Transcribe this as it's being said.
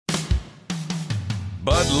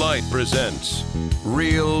Bud Light presents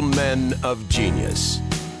Real Men of Genius.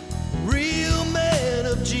 Real men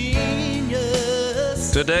of genius.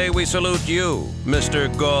 Today we salute you, Mr.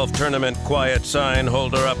 Golf Tournament Quiet Sign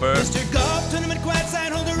Holder-Upper. Mr. Golf Tournament Quiet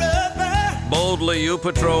Sign Holder-Upper. Boldly you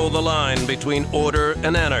patrol the line between order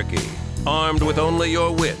and anarchy, armed with only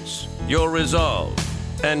your wits, your resolve,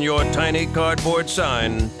 and your tiny cardboard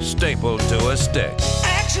sign stapled to a stick.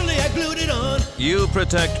 Actually, I glued it on. You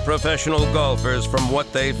protect professional golfers from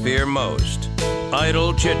what they fear most.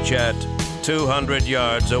 Idle chit-chat 200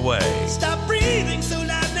 yards away. Stop breathing so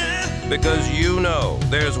loud now. Because you know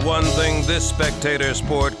there's one thing this spectator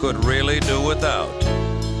sport could really do without.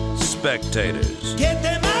 Spectators. Get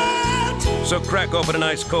them out. So crack open an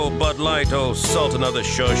ice cold Bud Light, old sultan of the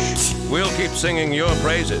shush. We'll keep singing your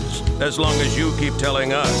praises as long as you keep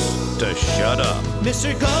telling us to shut up.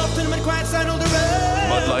 Mr. Golf Tournament Quiet Sign Holder-Upper.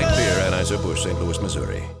 Bud Light Beer, Anheuser-Busch, St. Louis,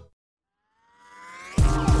 Missouri.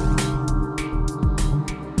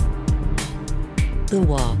 The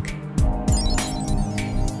Walk.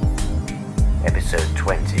 Episode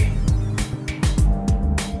 20.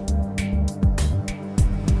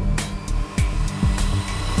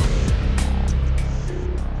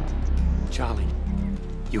 Charlie,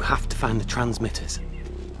 you have to find the transmitters.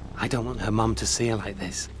 I don't want her mum to see her like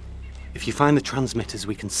this. If you find the transmitters,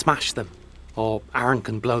 we can smash them. Or Aaron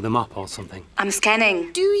can blow them up or something. I'm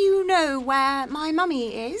scanning. Do you know where my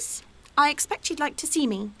mummy is? I expect she'd like to see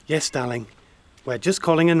me. Yes, darling. We're just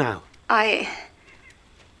calling her now.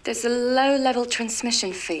 There's a low-level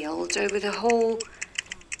transmission field over the whole...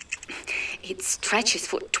 It stretches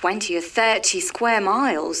for 20 or 30 square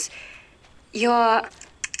miles. It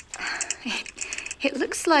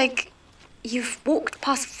looks like you've walked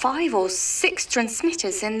past 5 or 6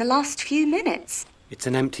 transmitters in the last few minutes. It's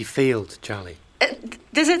an empty field, Charlie.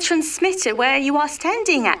 There's a transmitter where you are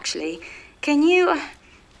standing, actually. Can you...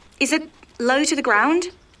 Is it low to the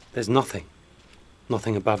ground? There's nothing.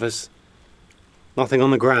 Nothing above us. Nothing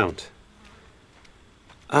on the ground.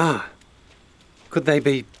 Could they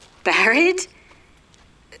be... Buried?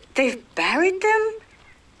 They've buried them?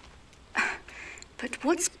 But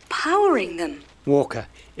what's powering them? Walker,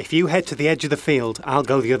 if you head to the edge of the field, I'll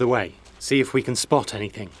go the other way. See if we can spot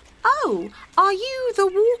anything. Oh, are you the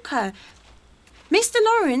walker? Mr.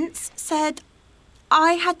 Lawrence said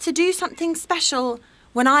I had to do something special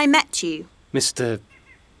when I met you. Mr.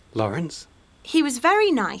 Lawrence? He was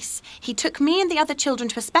very nice. He took me and the other children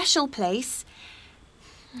to a special place.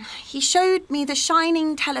 He showed me the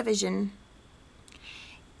shining television.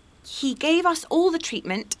 He gave us all the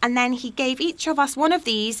treatment, and then he gave each of us one of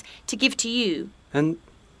these to give to you. An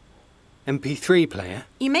MP3 player?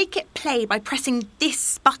 You make it play by pressing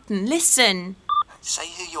this button. Listen. Say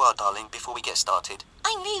who you are, darling, before we get started.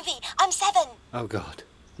 I'm Ruby. I'm 7. Oh, God.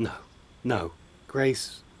 No.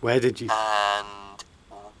 Grace, where did you... And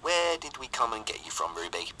where did we come and get you from,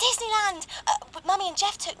 Ruby? Disneyland. Mummy and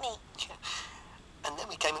Jeff took me. And then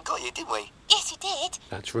we came and got you, didn't we? Yes, you did.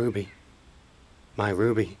 That's Ruby. My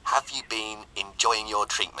Ruby. Have you been enjoying your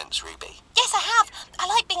treatments, Ruby? Yes, I have. I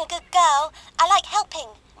like being a good girl. I like helping.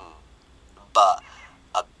 But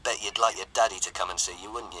I bet you'd like your daddy to come and see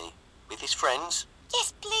you, wouldn't you? With his friends?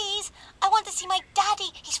 Yes, please. I want to see my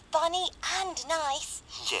daddy. He's funny and nice.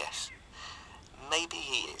 Yes. Maybe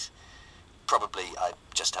he is. Probably I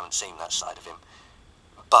just haven't seen that side of him.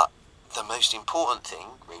 But the most important thing,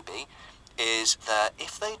 Ruby, is that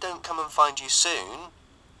if they don't come and find you soon,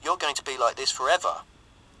 you're going to be like this forever.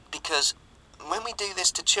 Because when we do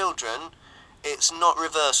this to children, it's not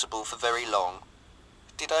reversible for very long.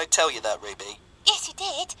 Did I tell you that, Ruby? Yes, you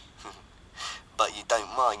did. But you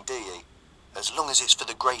don't mind, do you? As long as it's for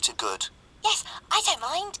the greater good. Yes, I don't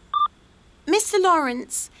mind. Mr.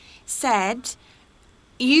 Lawrence said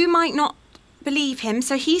you might not believe him,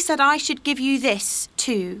 so he said I should give you this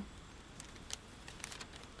too.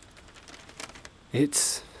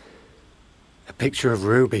 It's a picture of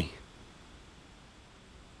Ruby.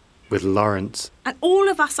 With Lawrence. And all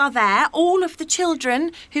of us are there, all of the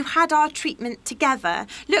children who had our treatment together.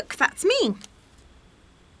 Look, that's me.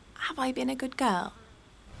 Have I been a good girl?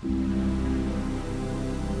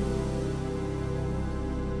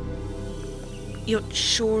 You're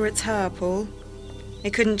sure it's her, Paul?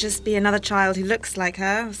 It couldn't just be another child who looks like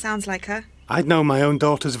her or sounds like her. I'd know my own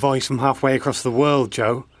daughter's voice from halfway across the world,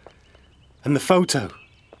 Joe. And the photo.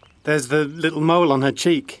 There's the little mole on her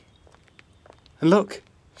cheek. And look,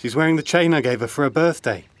 she's wearing the chain I gave her for her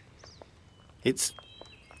birthday.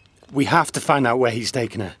 We have to find out where he's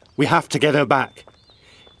taken her. We have to get her back.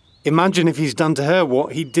 Imagine if he's done to her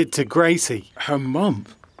what he did to Gracie. Her mum?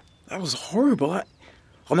 That was horrible.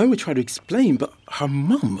 I know we tried to explain, but her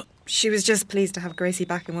mum... She was just pleased to have Gracie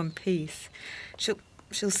back in one piece.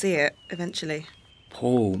 She'll see it eventually.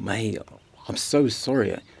 Paul, mate, I'm so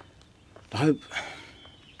sorry. I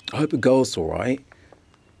hope the girl's all right.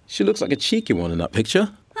 She looks like a cheeky one in that picture.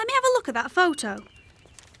 Let me have a look at that photo.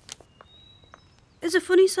 There's a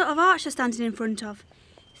funny sort of arch they're standing in front of.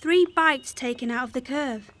 3 bites taken out of the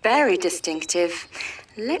curve. Very distinctive.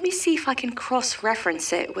 Let me see if I can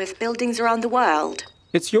cross-reference it with buildings around the world.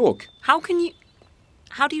 It's York.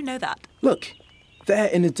 How do you know that? Look, there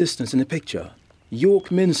in the distance in the picture.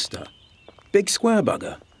 York Minster. Big square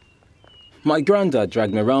bugger. My granddad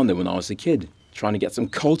dragged me around there when I was a kid, trying to get some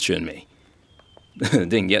culture in me.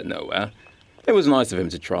 Didn't get nowhere. It was nice of him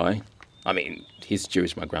to try. I mean, he's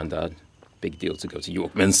Jewish, my granddad. Big deal to go to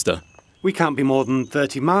York Minster. We can't be more than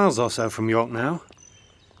 30 miles or so from York now.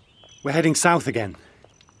 We're heading south again.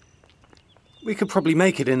 We could probably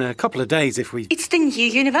make it in a couple of days if we... It's the new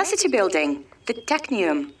university building, the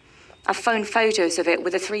Technium. I've phoned photos of it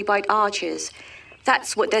with the 3-bite arches.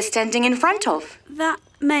 That's what they're standing in front of. That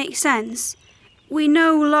makes sense. We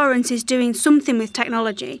know Lawrence is doing something with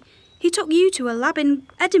technology. He took you to a lab in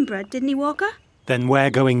Edinburgh, didn't he, Walker? Then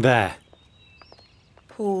we're going there.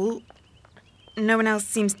 Paul, no one else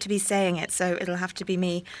seems to be saying it, so it'll have to be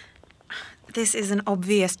me. This is an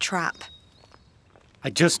obvious trap.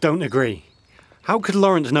 I just don't agree. How could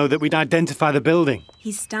Lawrence know that we'd identify the building?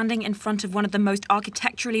 He's standing in front of one of the most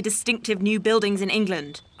architecturally distinctive new buildings in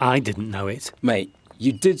England. I didn't know it. Mate,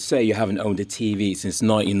 you did say you haven't owned a TV since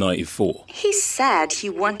 1994. He said he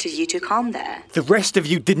wanted you to come there. The rest of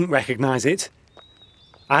you didn't recognise it.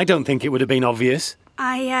 I don't think it would have been obvious.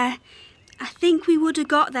 I think we would have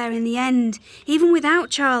got there in the end, even without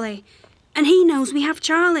Charlie. And he knows we have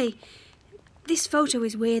Charlie. This photo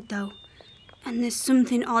is weird, though. And there's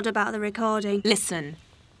something odd about the recording. Listen,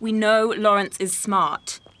 we know Lawrence is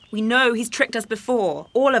smart. We know he's tricked us before,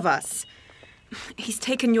 all of us. He's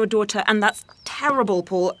taken your daughter, and that's terrible,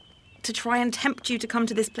 Paul, to try and tempt you to come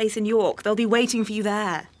to this place in York. They'll be waiting for you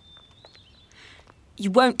there.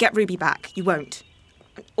 You won't get Ruby back. You won't.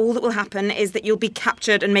 All that will happen is that you'll be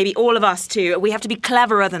captured, and maybe all of us too. We have to be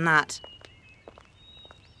cleverer than that.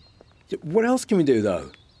 What else can we do,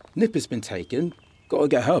 though? Nipper's been taken. Got to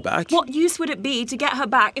get her back. What use would it be to get her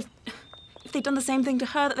back if they'd done the same thing to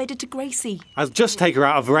her that they did to Gracie? I'll just take her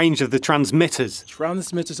out of range of the transmitters.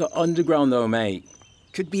 Transmitters are underground, though, mate.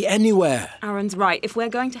 Could be anywhere. Aaron's right. If we're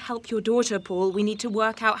going to help your daughter, Paul, we need to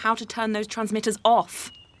work out how to turn those transmitters off.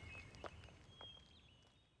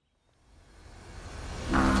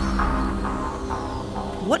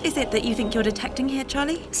 What is it that you think you're detecting here,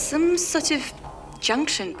 Charlie? Some sort of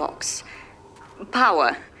junction box.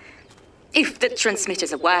 Power. If the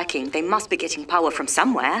transmitters are working, they must be getting power from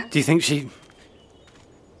somewhere. Do you think she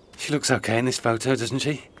looks okay in this photo, doesn't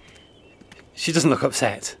she? She doesn't look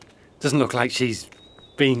upset. Doesn't look like she's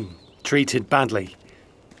being treated badly.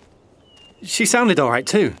 She sounded all right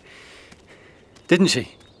too, didn't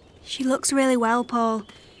she? She looks really well, Paul.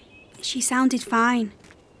 She sounded fine.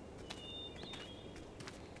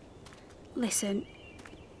 Listen,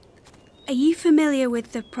 are you familiar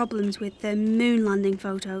with the problems with the moon landing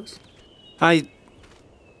photos?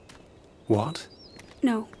 What?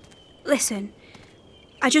 No, listen.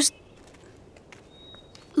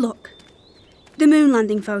 Look, the moon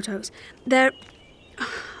landing photos,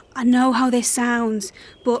 I know how this sounds,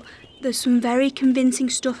 but there's some very convincing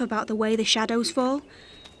stuff about the way the shadows fall.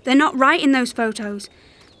 They're not right in those photos.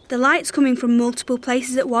 The light's coming from multiple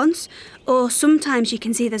places at once, or sometimes you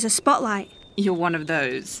can see there's a spotlight. You're one of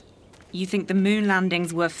those. You think the moon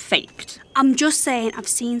landings were faked? I'm just saying I've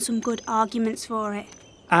seen some good arguments for it.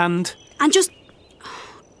 And just...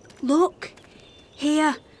 Look.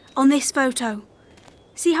 Here, on this photo.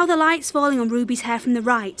 See how the light's falling on Ruby's hair from the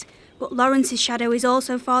right, but Lawrence's shadow is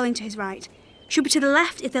also falling to his right. Should be to the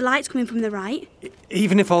left if the light's coming from the right.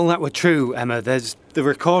 Even if all that were true, Emma, there's the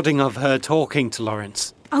recording of her talking to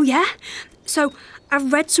Lawrence. Oh, yeah? So,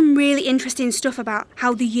 I've read some really interesting stuff about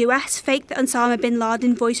how the US faked the Osama bin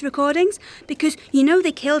Laden voice recordings because, you know,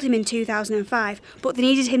 they killed him in 2005, but they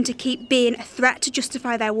needed him to keep being a threat to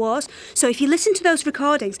justify their wars. So if you listen to those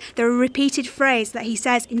recordings, there are a repeated phrase that he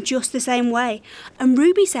says in just the same way. And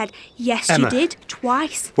Ruby said, yes, Emma, you did,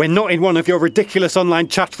 twice. We're not in one of your ridiculous online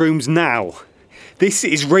chat rooms now. This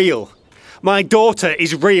is real. My daughter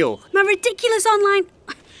is real. My ridiculous online...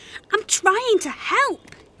 I'm trying to help.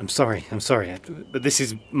 I'm sorry, but this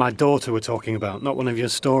is my daughter we're talking about, not one of your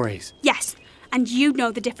stories. Yes, and you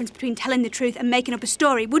know the difference between telling the truth and making up a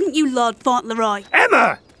story, wouldn't you, Lord Fauntleroy?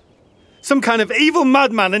 Emma! Some kind of evil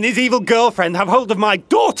madman and his evil girlfriend have hold of my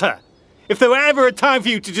daughter! If there were ever a time for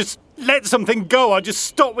you to just... let something go or just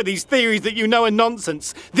stop with these theories that you know are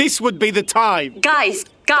nonsense, this would be the time. Guys,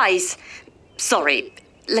 sorry.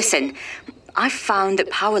 Listen, I've found a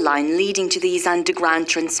power line leading to these underground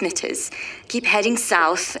transmitters. Keep heading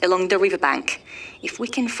south along the riverbank. If we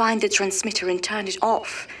can find the transmitter and turn it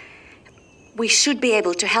off, we should be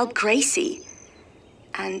able to help Gracie.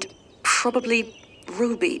 And probably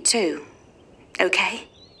Ruby, too. Okay?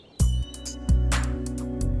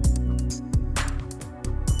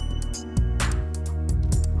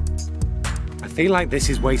 I feel like this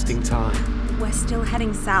is wasting time. We're still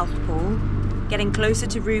heading south, Paul. Getting closer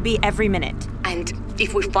to Ruby every minute. And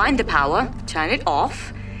if we find the power, turn it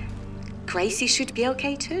off, Gracie should be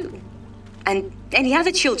okay too. And any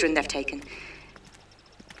other children they've taken.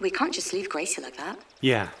 We can't just leave Gracie like that.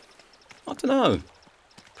 Yeah. I don't know.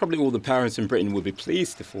 Probably all the parents in Britain would be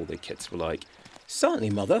pleased if all their kids were like,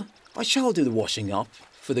 "Certainly, Mother, I shall do the washing up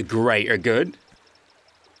for the greater good."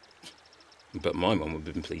 But my mum would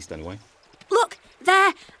have been pleased anyway. Look,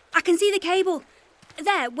 there! I can see the cable.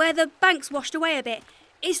 There, where the bank's washed away a bit.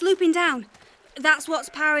 It's looping down. That's what's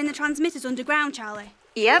powering the transmitters underground, Charlie.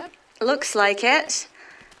 Yep, looks like it.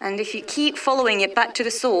 And if you keep following it back to the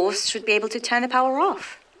source, should be able to turn the power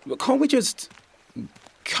off. But can't we just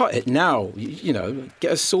cut it now? You know,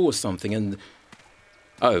 get a saw or something and...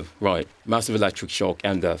 Oh, right. Massive electric shock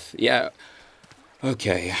and death. Yeah.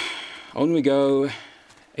 Okay. On we go.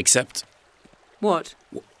 Except... What?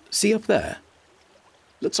 See up there?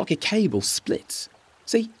 Looks like a cable splits.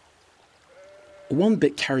 See? One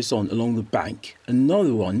bit carries on along the bank,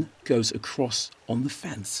 another one goes across on the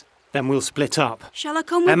fence. Then we'll split up. Shall I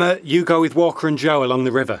come with... Emma, you go with Walker and Joe along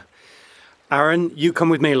the river. Aaron, you come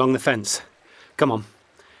with me along the fence. Come on.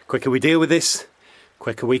 Quicker we deal with this,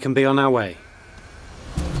 quicker we can be on our way.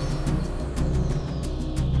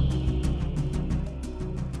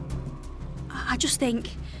 I just think,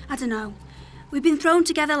 I don't know, we've been thrown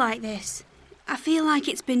together like this. I feel like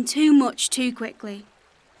it's been too much too quickly.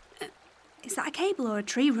 Is that a cable or a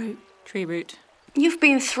tree root? Tree root. You've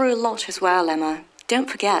been through a lot as well, Emma. Don't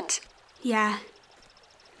forget. Yeah.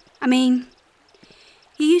 I mean,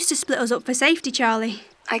 you used to split us up for safety, Charlie.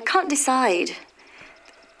 I can't decide.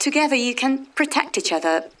 Together you can protect each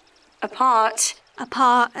other. Apart...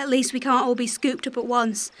 Apart, at least we can't all be scooped up at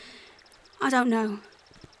once. I don't know.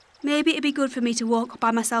 Maybe it'd be good for me to walk by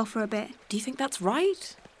myself for a bit. Do you think that's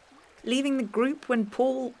right? Leaving the group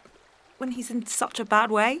when he's in such a bad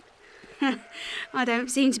way? I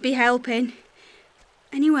don't seem to be helping.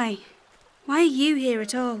 Anyway, why are you here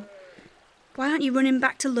at all? Why aren't you running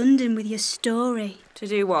back to London with your story? To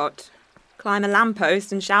do what? Climb a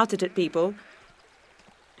lamppost and shout it at people?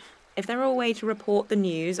 If there were a way to report the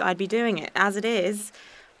news, I'd be doing it. As it is,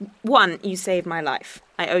 1, you saved my life.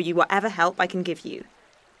 I owe you whatever help I can give you.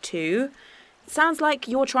 2, it sounds like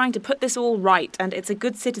you're trying to put this all right and it's a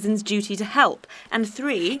good citizen's duty to help. And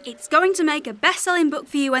 3... It's going to make a best-selling book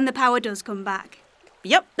for you when the power does come back.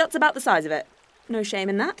 Yep, that's about the size of it. No shame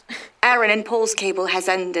in that. Aaron and Paul's cable has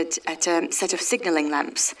ended at a set of signalling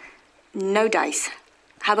lamps. No dice.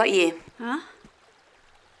 How about you? Huh?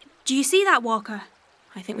 Do you see that, Walker?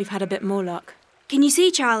 I think we've had a bit more luck. Can you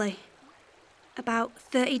see, Charlie? About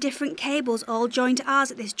 30 different cables all joined to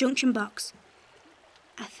ours at this junction box.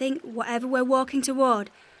 I think whatever we're walking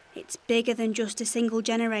toward, it's bigger than just a single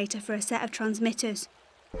generator for a set of transmitters.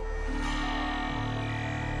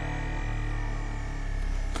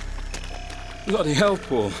 Bloody hell,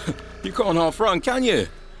 Paul. You can't half run, can you?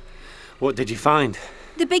 What did you find?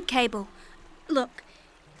 The big cable. Look,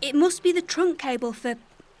 it must be the trunk cable for...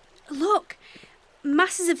 Look,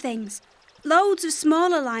 masses of things. Loads of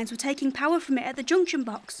smaller lines were taking power from it at the junction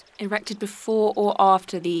box. Erected before or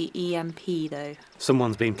after the EMP, though?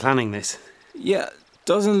 Someone's been planning this. Yeah,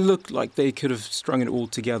 doesn't look like they could have strung it all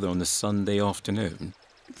together on a Sunday afternoon.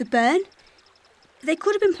 The burn? They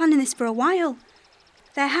could have been planning this for a while.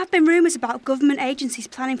 There have been rumours about government agencies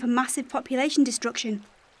planning for massive population destruction.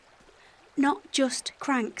 Not just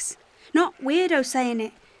cranks. Not weirdos saying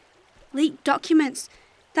it. Leaked documents.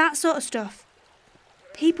 That sort of stuff.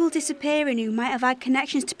 People disappearing who might have had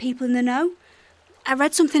connections to people in the know. I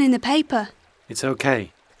read something in the paper. It's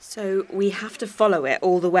okay. So we have to follow it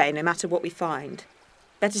all the way, no matter what we find.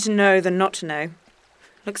 Better to know than not to know.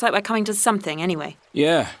 Looks like we're coming to something anyway.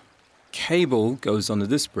 Yeah. Cable goes under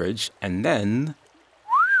this bridge and then...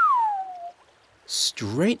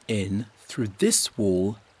 straight in through this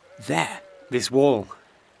wall there. This wall.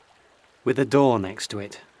 With a door next to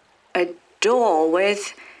it. A door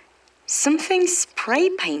with something spray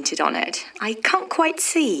painted on it. I can't quite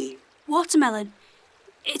see. Watermelon.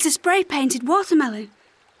 It's a spray-painted watermelon.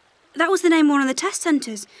 That was the name of one of the test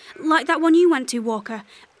centres, like that one you went to, Walker.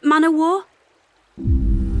 Man of War? I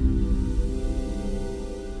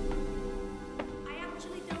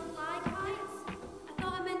actually don't like heights. I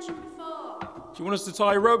thought I mentioned before. Do you want us to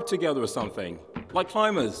tie a rope together or something? Like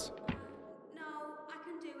climbers? No, I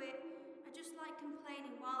can do it. I just like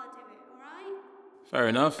complaining while I do it, alright? Fair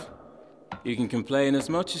enough. You can complain as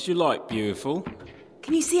much as you like, beautiful.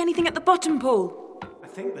 Can you see anything at the bottom, Paul? I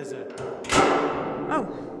think there's a...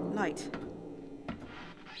 Oh, light.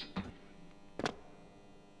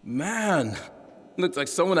 Man, looks like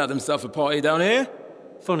someone had himself a party down here.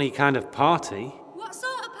 funny kind of party. What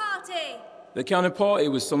sort of party? The kind of party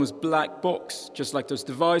was someone's black box, just like those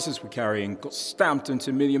devices we're carrying, got stamped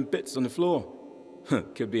into a million bits on the floor.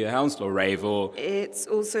 Could be a Hounslow rave or... It's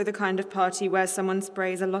also the kind of party where someone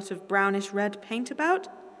sprays a lot of brownish red paint about.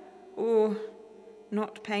 Or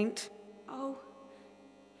not paint. Oh,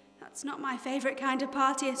 that's not my favourite kind of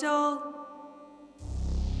party at all.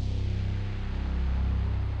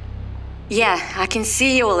 Yeah, I can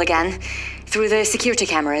see you all again through the security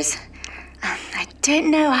cameras. I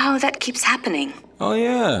don't know how that keeps happening. Oh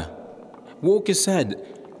yeah. Walker said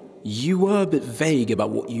you were a bit vague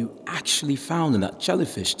about what you actually found in that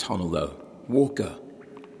jellyfish tunnel, though. Walker.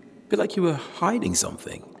 A bit like you were hiding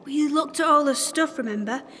something. We looked at all the stuff,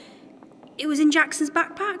 remember? It was in Jackson's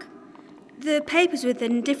backpack. The papers with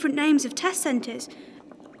the different names of test centres.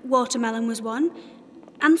 Watermelon was one,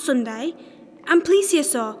 and Sunday, and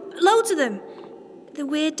plesiosaur. Loads of them. The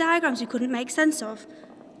weird diagrams we couldn't make sense of.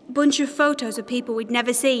 Bunch of photos of people we'd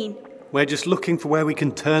never seen. We're just looking for where we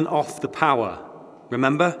can turn off the power.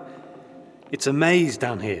 Remember? It's a maze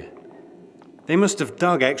down here. They must have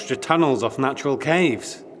dug extra tunnels off natural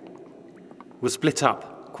caves. We'll split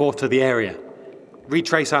up, quarter the area.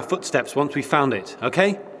 Retrace our footsteps once we found it,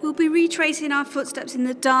 okay? We'll be retracing our footsteps in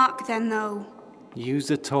the dark then, though.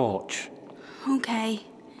 Use a torch. Okay.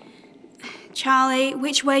 Charlie,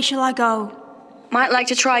 which way shall I go? Might like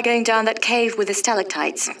to try going down that cave with the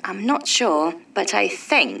stalactites. I'm not sure, but I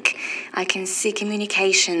think I can see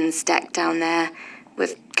communications deck down there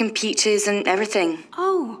with computers and everything.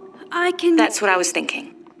 Oh, I can... That's what I was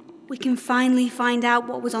thinking. We can finally find out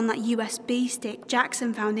what was on that USB stick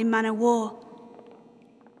Jackson found in Man of War.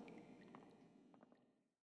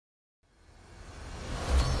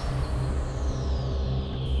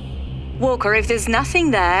 Walker, if there's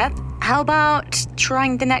nothing there, how about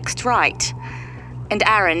trying the next right? And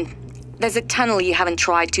Aaron, there's a tunnel you haven't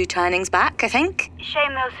tried 2 turnings back, I think?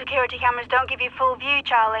 Shame those security cameras don't give you full view,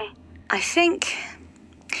 Charlie. I think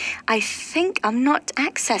I'm not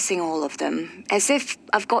accessing all of them, as if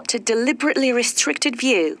I've got a deliberately restricted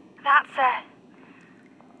view. That's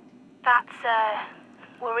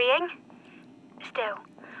worrying. Still,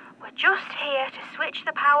 we're just here to switch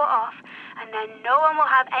the power off, and then no one will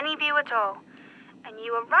have any view at all. And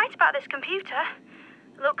you were right about this computer.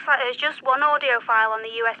 Looks like there's just one audio file on the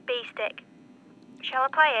USB stick. Shall I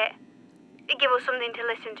play it? It'd give us something to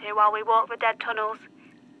listen to while we walk the dead tunnels.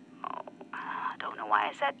 Oh, I don't know why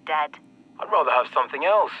I said dead. I'd rather have something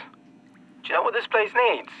else. Do you know what this place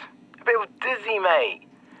needs? A bit of dizzy, mate.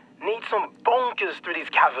 Need some bonkers through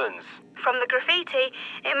these caverns. From the graffiti,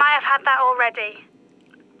 it might have had that already.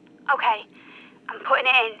 Okay, I'm putting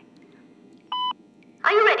it in.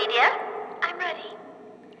 Are you ready, dear? I'm ready.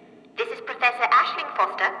 This is Professor Aisling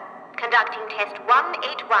Foster, conducting test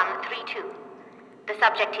 18132. The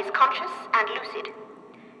subject is conscious and lucid.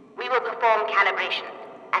 We will perform calibration,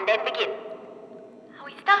 and then begin. Are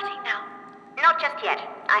we starting now? Not just yet.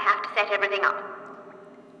 I have to set everything up.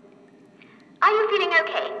 Are you feeling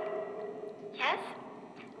okay? Yes?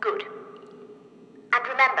 Good. And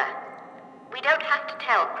remember, we don't have to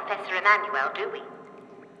tell Professor Emmanuel, do we?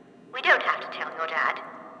 We don't have to tell your dad.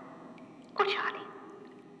 Or Charlie.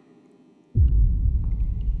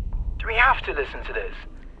 Do we have to listen to this?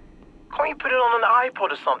 Can't you put it on an iPod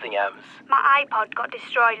or something, Ems? My iPod got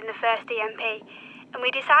destroyed in the first EMP, and we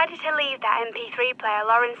decided to leave that MP3 player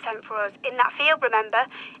Lauren sent for us in that field, remember,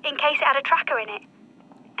 in case it had a tracker in it.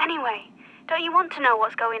 Anyway, don't you want to know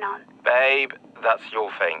what's going on? Babe, that's your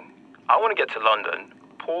thing. I want to get to London.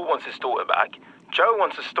 Paul wants his daughter back. Joe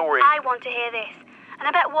wants a story. I want to hear this, and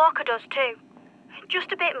I bet Walker does too.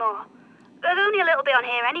 Just a bit more. There's only a little bit on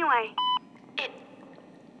here anyway. It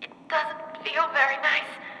doesn't feel very nice.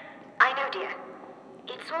 I know, dear.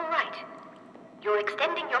 It's all right. You're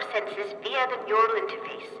extending your senses via the neural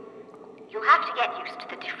interface. You'll have to get used to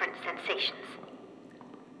the different sensations.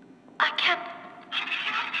 I can't...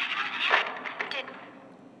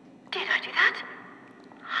 Did I do that?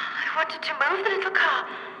 I wanted to move the little car.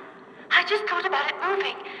 I just thought about it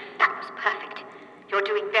moving. That was perfect. You're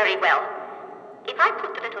doing very well. If I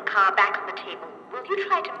put the little car back on the table, will you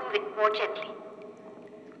try to move it more gently?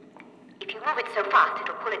 If you move it so fast,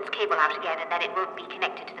 it'll pull its cable out again and then it won't be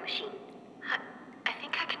connected to the machine. I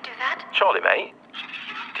think I can do that. Charlie, mate,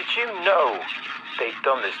 did you know they'd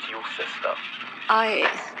done this to your sister?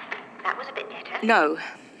 That was a bit better. No.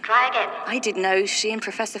 Try again. I didn't know she and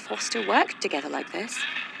Professor Foster worked together like this.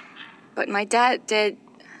 But my dad did.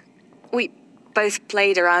 We both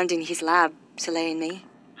played around in his lab, Soleil and me.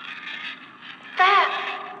 There!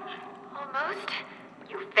 Almost.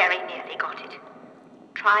 You very nearly got it.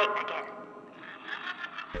 Try again.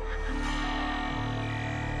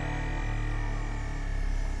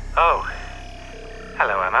 Oh.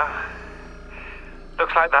 Hello, Emma.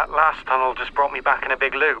 Looks like that last tunnel just brought me back in a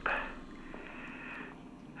big loop.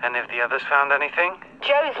 Any of the others found anything?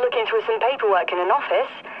 Joe's looking through some paperwork in an office.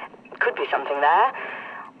 Could be something there.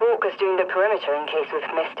 Walker's doing the perimeter in case with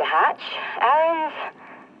Mr. Hatch.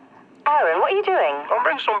 Aaron, what are you doing? I'll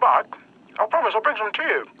bring some back. I promise I'll bring some to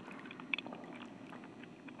you.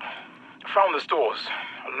 Found the stores.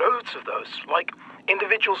 Loads of those. Like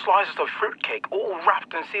individual slices of fruitcake, all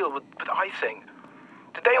wrapped and sealed with icing.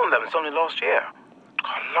 The day on them was only last year.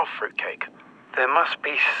 I love fruitcake. There must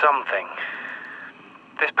be something.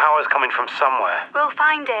 This power's coming from somewhere. We'll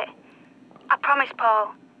find it. I promise,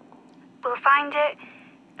 Paul. We'll find it,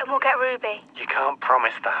 and we'll get Ruby. You can't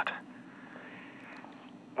promise that.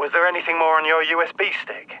 Was there anything more on your USB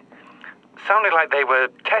stick? Sounded like they were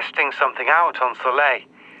testing something out on Soleil,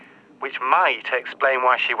 which might explain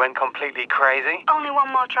why she went completely crazy. Only one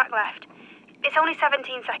more track left. It's only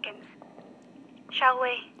 17 seconds. Shall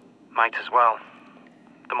we? Might as well.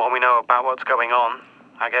 The more we know about what's going on,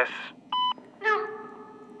 I guess. No,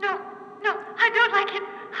 I don't like it.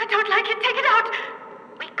 I don't like it. Take it out.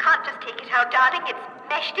 We can't just take it out, darling. It's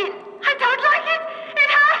meshed in. I don't like it.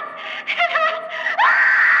 It hurts. It hurts.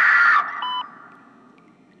 Ah!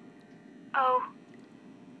 Oh.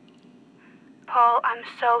 Paul, I'm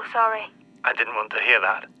so sorry. I didn't want to hear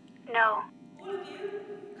that. No. All of you,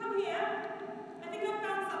 come here. I think I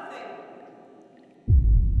found something.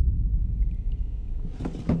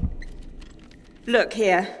 Look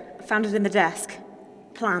here. I found it in the desk.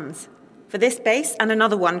 Plans. For this base and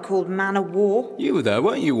another one called Man of War. You were there,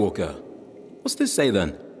 weren't you, Walker? What's this say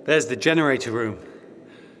then? There's the generator room.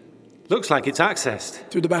 Looks like it's accessed.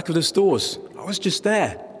 Through the back of the stores. I was just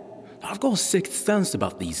there. I've got a sixth sense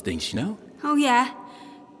about these things, you know? Oh, yeah?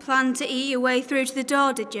 Planned to eat your way through to the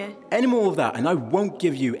door, did you? Any more of that, and I won't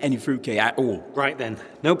give you any fruitcake at all. Right then.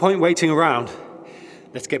 No point waiting around.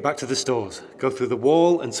 Let's get back to the stores. Go through the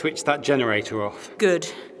wall and switch that generator off. Good.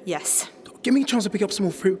 Yes. Give me a chance to pick up some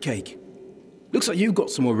more fruitcake. Looks like you've got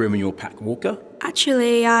some more room in your pack, Walker.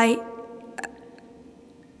 Actually, I'm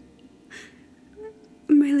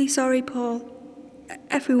really sorry, Paul.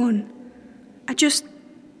 Everyone.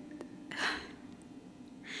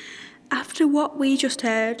 After what we just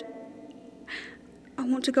heard, I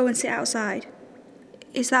want to go and sit outside.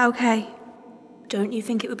 Is that okay? Don't you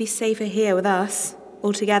think it would be safer here with us,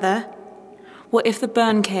 all together? What if the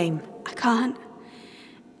burn came? I can't.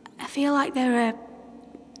 I feel like there are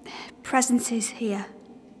presences here.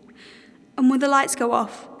 And when the lights go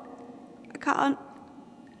off, I can't.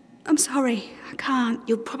 I'm sorry, I can't.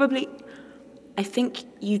 I think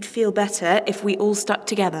you'd feel better if we all stuck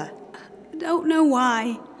together. I don't know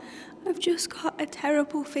why. I've just got a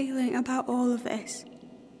terrible feeling about all of this.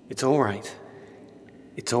 It's all right.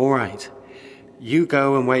 It's all right. You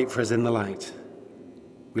go and wait for us in the light.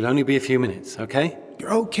 We'll only be a few minutes, okay?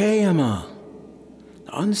 You're okay, Emma.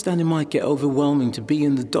 I understand it might get overwhelming to be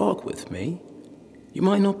in the dark with me. You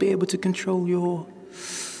might not be able to control your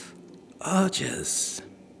urges.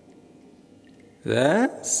 There,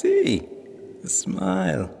 see? A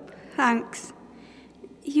smile. Thanks.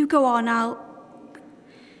 You go on, I'll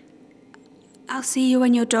see you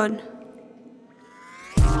when you're done.